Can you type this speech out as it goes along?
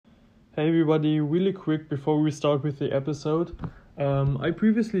Hey everybody, really quick before we start with the episode. I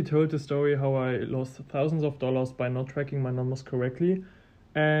previously told the story how I lost thousands of dollars by not tracking my numbers correctly.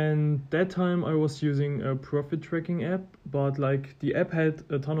 And that time I was using a profit tracking app, but the app had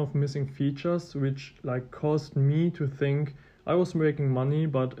a ton of missing features which caused me to think I was making money,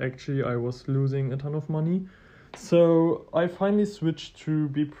 but actually I was losing a ton of money. So I finally switched to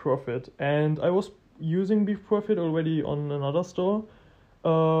BeProfit, and I was using BeProfit already on another store.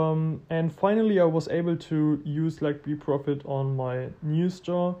 And finally, I was able to use BeProfit on my new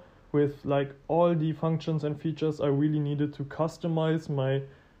store with all the functions and features I really needed to customize my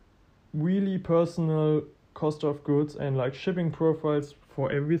really personal cost of goods and shipping profiles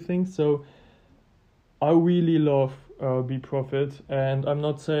for everything. So I really love BeProfit, and I'm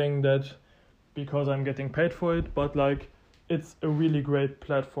not saying that because I'm getting paid for it, but it's a really great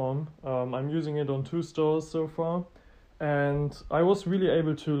platform. I'm using it on 2 stores so far. And I was really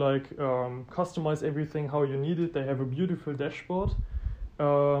able to customize everything how you need it. They have a beautiful dashboard.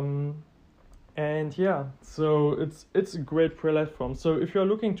 And yeah, so it's a great platform. So if you're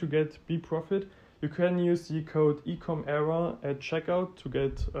looking to get BeProfit, you can use the code ECOMERA at checkout to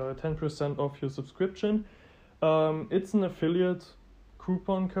get 10% off your subscription. It's an affiliate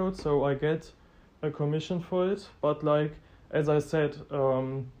coupon code, so I get a commission for it. But as I said,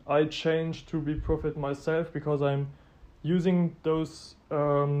 I changed to BeProfit myself because I'm using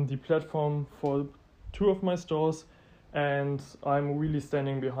the platform for 2 of my stores, and I'm really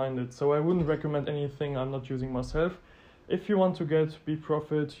standing behind it. So I wouldn't recommend anything I'm not using myself. If you want to get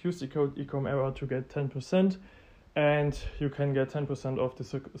BeProfit, use the code ECOMERA to get 10%, and you can get 10% off the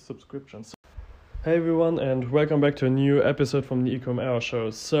subscriptions. Hey everyone, and welcome back to a new episode from the ECOMERA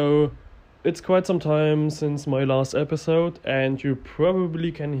show. So it's quite some time since my last episode, and you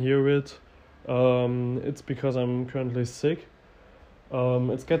probably can hear it. It's because I'm currently sick.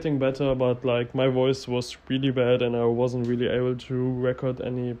 It's getting better, but my voice was really bad and I wasn't really able to record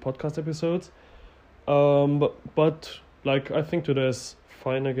any podcast episodes. But I think today is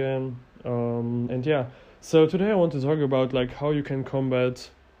fine again. And yeah, so today I want to talk about how you can combat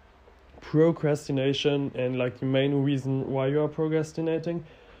procrastination and the main reason why you are procrastinating.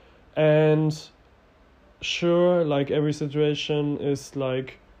 And sure, every situation is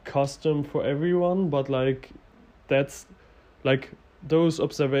custom for everyone, but that's those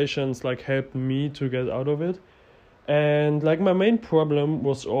observations helped me to get out of it. And my main problem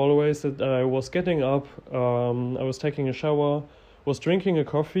was always that I was getting up, I was taking a shower, was drinking a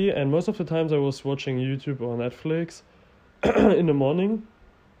coffee, and most of the times I was watching YouTube or Netflix in the morning.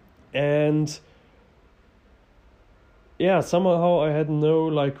 And yeah, somehow I had no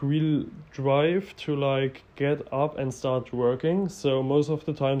real drive to get up and start working. So most of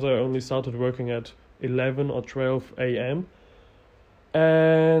the times I only started working at 11 or 12 a.m.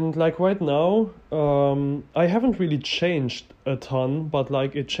 And right now, I haven't really changed a ton, but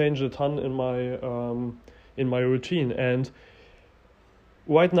it changed a ton in my routine. And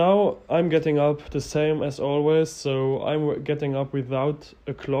right now I'm getting up the same as always. So I'm getting up without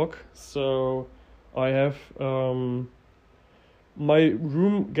a clock. So I have my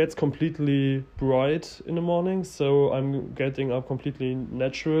room gets completely bright in the morning, so I'm getting up completely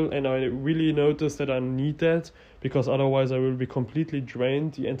natural, and I really notice that I need that because otherwise I will be completely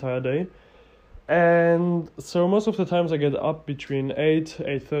drained the entire day. And so most of the times I get up between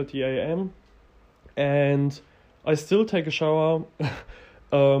 8:30 a.m. and I still take a shower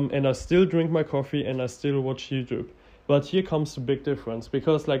and I still drink my coffee and I still watch YouTube. But here comes the big difference,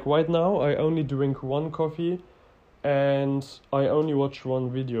 because right now I only drink 1 coffee and I only watch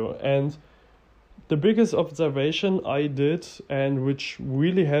 1 video. And the biggest observation I did, and which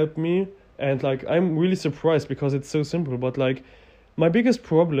really helped me, and I'm really surprised because it's so simple, but my biggest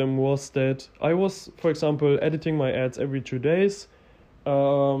problem was that I was, for example, editing my ads every 2 days,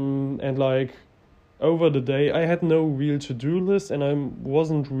 and over the day I had no real to-do list, and I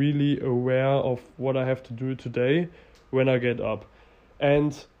wasn't really aware of what I have to do today when I get up.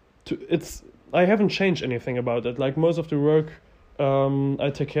 And I haven't changed anything about it. Most of the work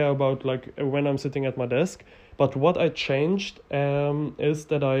I take care about when I'm sitting at my desk. But what I changed is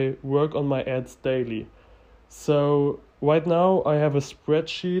that I work on my ads daily. So right now I have a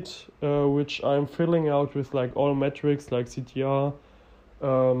spreadsheet which I'm filling out with all metrics like CTR,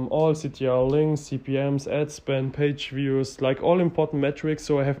 all CTR links, CPMs, ad spend, page views, all important metrics.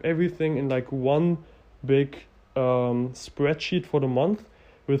 So I have everything in one big spreadsheet for the month,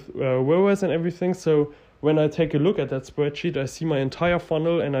 with ROAS and everything. So when I take a look at that spreadsheet, I see my entire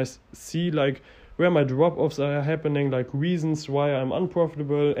funnel, and I see where my drop-offs are happening, reasons why I'm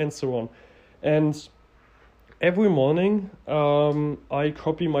unprofitable, and so on. And every morning, I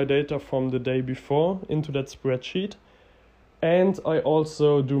copy my data from the day before into that spreadsheet, and I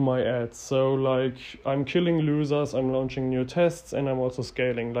also do my ads. So like I'm killing losers, I'm launching new tests, and I'm also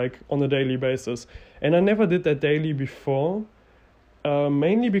scaling like on a daily basis. And I never did that daily before,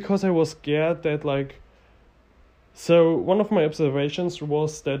 mainly because I was scared that like. So one of my observations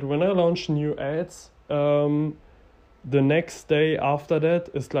was that when I launch new ads, the next day after that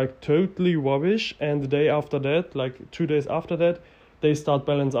is like totally rubbish, and the day after that, like 2 days after that, they start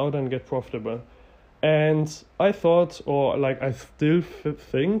balance out and get profitable. And I thought, or like I still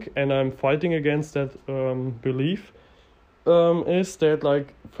think, and I'm fighting against that belief, is that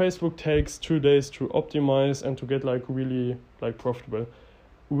like Facebook takes 2 days to optimize and to get like really like profitable,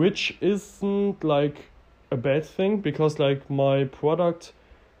 which isn't like a bad thing, because like my product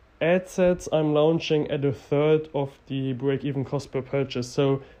ad sets I'm launching at a third of the break-even cost per purchase,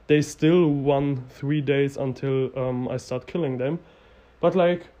 so they still won 3 days until I start killing them. But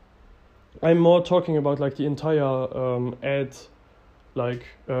like I'm more talking about like the entire ad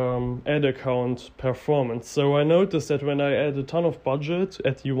account performance. So I noticed that when I add a ton of budget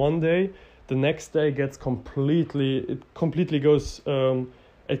at the one day, the next day gets it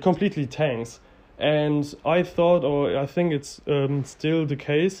completely tanks. And I thought, or I think it's still the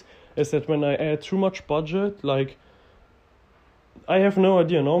case, is that when I add too much budget, like I have no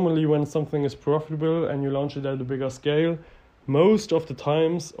idea. Normally when something is profitable and you launch it at a bigger scale, most of the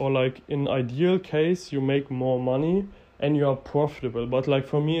times, or like in ideal case, you make more money and you are profitable. But like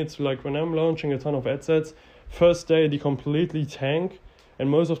for me, it's like when I'm launching a ton of ad sets, first day they completely tank, and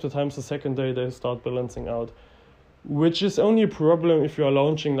most of the times the second day they start balancing out. Which is only a problem if you are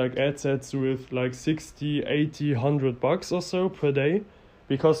launching like ad sets with like 60, 80, $100 or so per day.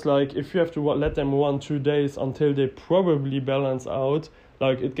 Because like if you have to let them run 2 days until they probably balance out,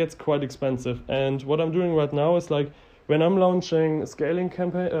 like it gets quite expensive. And what I'm doing right now is like when I'm launching scaling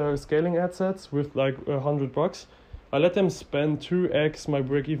ad sets with like $100, I let them spend 2x my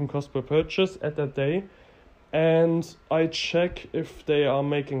break-even cost per purchase at that day, and I check if they are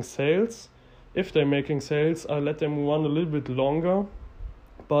making sales. If they're making sales, I let them run a little bit longer,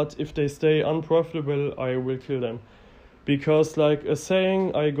 but if they stay unprofitable, I will kill them. Because like a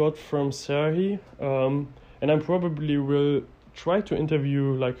saying I got from Serhi, and I probably will try to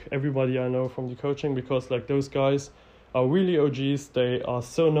interview like everybody I know from the coaching, because like those guys are really OGs. They are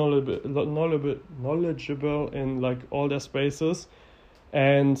so knowledgeable in like all their spaces,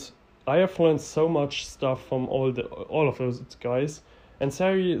 and I have learned so much stuff from all of those guys. And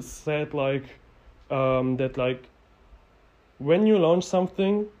Serhi said like that like when you launch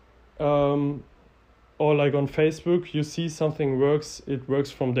something, or like on Facebook, you see something works, it works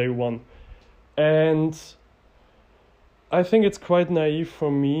from day one. And I think it's quite naive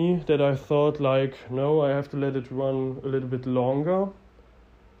for me that I thought like, no, I have to let it run a little bit longer.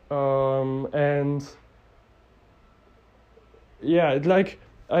 And yeah, like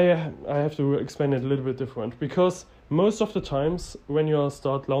I have to explain it a little bit different, because most of the times when you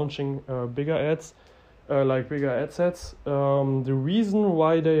start launching bigger ads, like bigger ad sets, the reason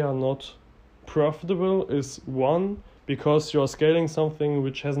why they are not profitable is, one, because you're scaling something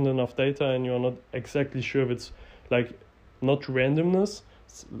which hasn't enough data and you're not exactly sure if it's like not randomness.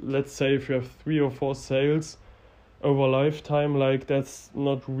 Let's say if you have 3 or 4 sales over lifetime, like that's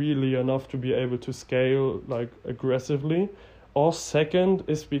not really enough to be able to scale like aggressively. Or second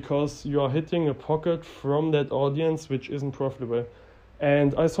is because you are hitting a pocket from that audience which isn't profitable.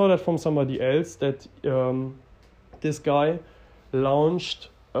 And I saw that from somebody else, that this guy launched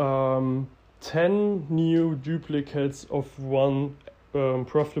 10 new duplicates of one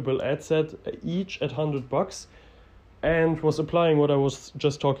profitable ad set, each at $100, and was applying what I was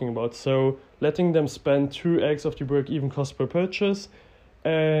just talking about. So letting them spend 2x of the break-even cost per purchase,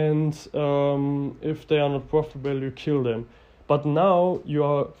 and if they are not profitable, you kill them. But now you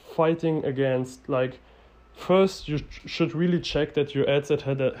are fighting against, like, first you should really check that your ad set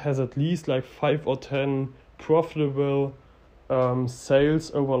has at least like 5 or 10 profitable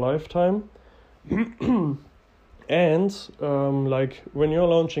sales over lifetime. And like when you're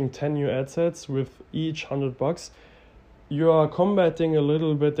launching 10 new ad sets with each $100, you are combating a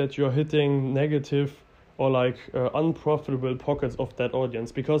little bit that you're hitting negative or like unprofitable pockets of that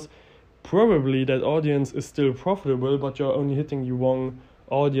audience, because probably that audience is still profitable, but you're only hitting the wrong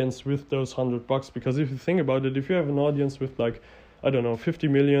audience with those $100. Because if you think about it, if you have an audience with like, I don't know, 50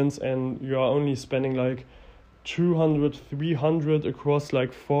 millions, and you are only spending like 200, 300 across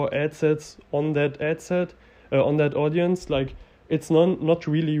like 4 ad sets on that ad set, on that audience, like it's not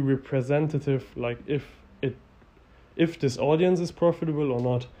really representative, like if this audience is profitable or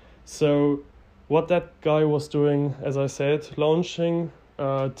not. So what that guy was doing, as I said, launching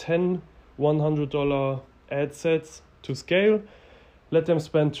 10 $100 ad sets to scale, let them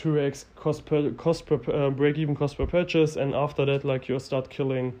spend 2x break-even cost per purchase, and after that, like, you start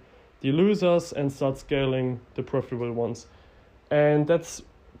killing the losers and start scaling the profitable ones. And that's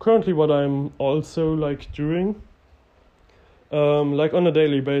currently what I'm also like doing, like on a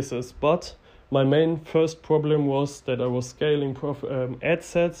daily basis. But my main first problem was that I was scaling ad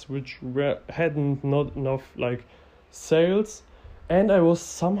sets which hadn't not enough like sales, and I was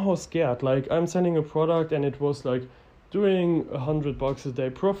somehow scared. Like, I'm selling a product and it was like doing $100 a day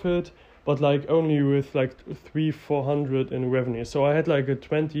profit, but like only with like 300-400 in revenue. So I had like a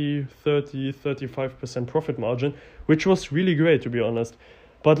 20, 30, 35% profit margin, which was really great, to be honest.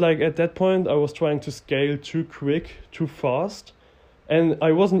 But like at that point, I was trying to scale too quick, too fast. And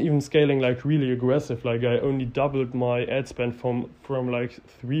I wasn't even scaling like really aggressive. Like, I only doubled my ad spend from like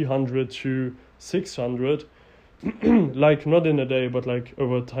 300 to 600, like not in a day, but like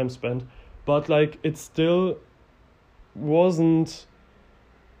over time spent. But like it still wasn't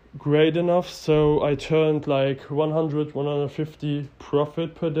great enough, so I turned like 150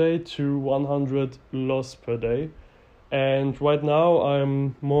 profit per day to 100 loss per day. And right now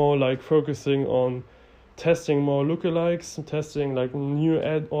I'm more like focusing on testing more lookalikes, testing like new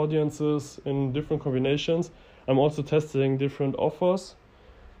ad audiences in different combinations. I'm also testing different offers,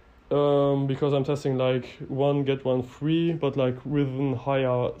 because I'm testing like one get one free, but like with a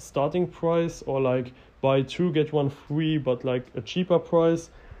higher starting price, or like buy two get one free but like a cheaper price.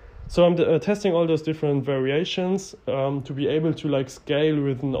 So I'm testing all those different variations to be able to like scale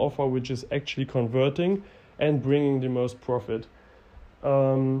with an offer which is actually converting and bringing the most profit.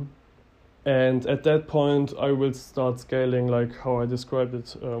 And at that point I will start scaling like how I described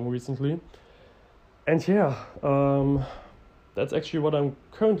it recently. And yeah, that's actually what I'm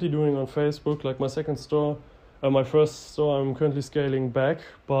currently doing on Facebook. Like my second store, my first store I'm currently scaling back,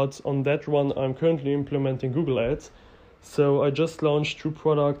 but on that one I'm currently implementing Google Ads. So I just launched 2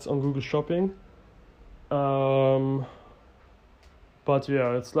 products on Google Shopping. But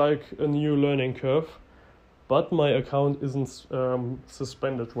yeah, it's like a new learning curve. But my account isn't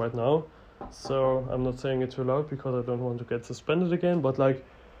suspended right now. So I'm not saying it too loud because I don't want to get suspended again. But like,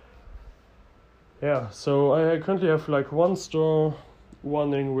 yeah, so I currently have like 1 store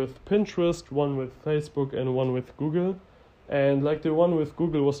running with Pinterest, 1 with Facebook, and 1 with Google. And like the one with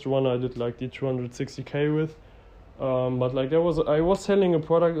Google was the one I did like the 260K with. But like I was selling a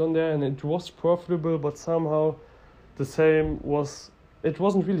product on there and it was profitable, but somehow it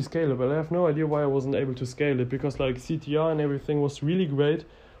wasn't really scalable. I have no idea why I wasn't able to scale it, because like CTR and everything was really great.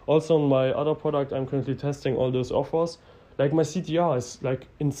 Also on my other product, I'm currently testing all those offers. Like my CTR is like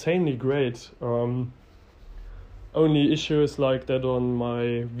insanely great. Only issue is like that on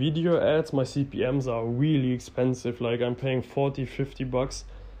my video ads, my CPMs are really expensive. Like I'm paying $40-50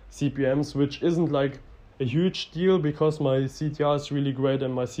 CPMs, which isn't like a huge deal because my CTR is really great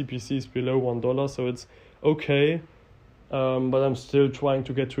and my CPC is below $1, so it's okay. But I'm still trying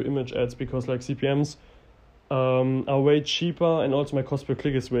to get to image ads because like CPMs are way cheaper, and also my cost per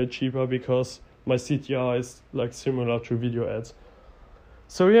click is way cheaper because my CTR is like similar to video ads.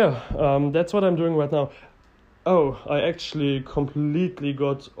 So yeah, that's what I'm doing right now. Oh, I actually completely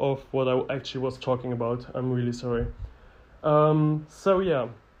got off what I actually was talking about. I'm really sorry. So yeah,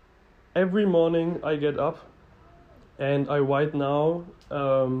 every morning I get up and I right now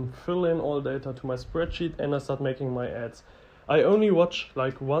fill in all data to my spreadsheet and I start making my ads. I only watch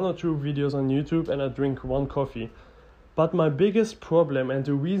like 1 or 2 videos on YouTube and I drink 1 coffee. But my biggest problem, and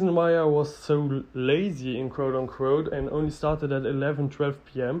the reason why I was so lazy in quote unquote and only started at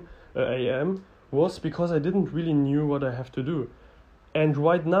 11-12 a.m. was because I didn't really knew what I have to do. And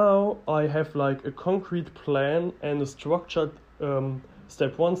right now I have like a concrete plan and a structured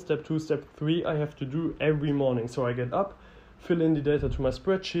step 1, step 2, step 3 I have to do every morning. So I get up, fill in the data to my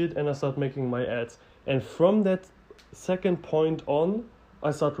spreadsheet, and I start making my ads. And from that second point on,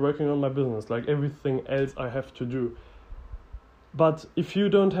 I start working on my business, like everything else I have to do. But if you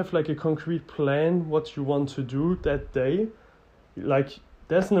don't have like a concrete plan what you want to do that day, like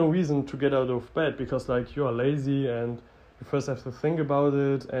there's no reason to get out of bed, because like you are lazy and you first have to think about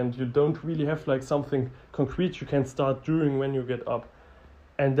it, and you don't really have like something concrete you can start doing when you get up.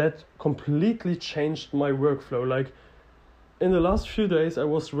 And that completely changed my workflow. Like in the last few days I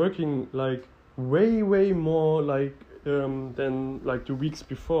was working like way more like than like the weeks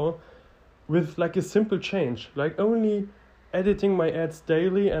before, with like a simple change, like only editing my ads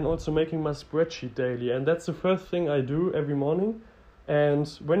daily and also making my spreadsheet daily. And that's the first thing I do every morning. And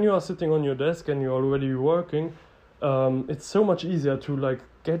when you are sitting on your desk and you're already working, it's so much easier to like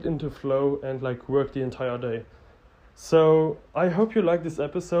get into flow and like work the entire day. So I hope you liked this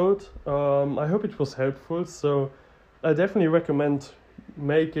episode. I hope it was helpful. So I definitely recommend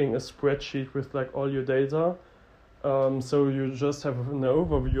making a spreadsheet with like all your data. So you just have an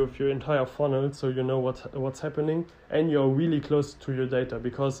overview of your entire funnel, so you know what's happening, and you're really close to your data,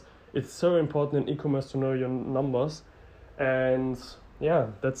 because it's so important in e-commerce to know your numbers. And yeah,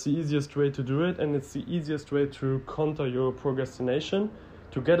 that's the easiest way to do it, and it's the easiest way to counter your procrastination,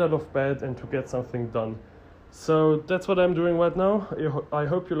 to get out of bed and to get something done. So that's what I'm doing right now. I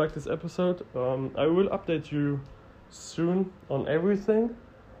hope you like this episode. I will update you soon on everything.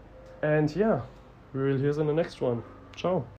 And yeah, we will hear you in the next one. Ciao.